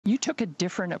You took a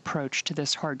different approach to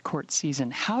this hard court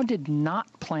season. How did not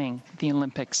playing the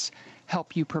Olympics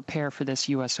help you prepare for this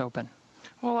U.S. Open?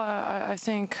 Well, I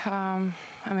think, I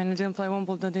mean, I didn't play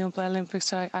Wimbledon, didn't play Olympics,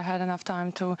 so I had enough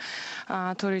time to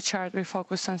recharge,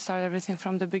 refocus, and start everything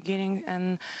from the beginning.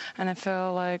 And I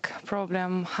feel like probably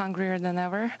I'm hungrier than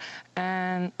ever,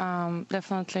 and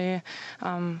definitely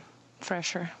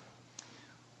fresher.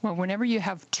 Well, whenever you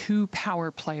have two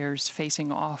power players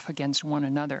facing off against one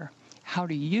another, how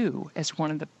do you, as one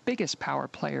of the biggest power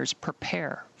players,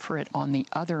 prepare for it on the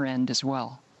other end as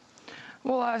well?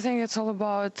 Well, I think it's all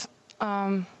about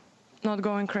not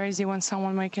going crazy when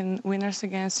someone making winners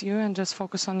against you, and just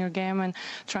focus on your game and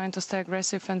trying to stay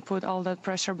aggressive and put all that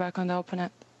pressure back on the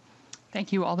opponent.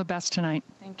 Thank you. All the best tonight.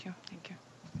 Thank you. Thank you.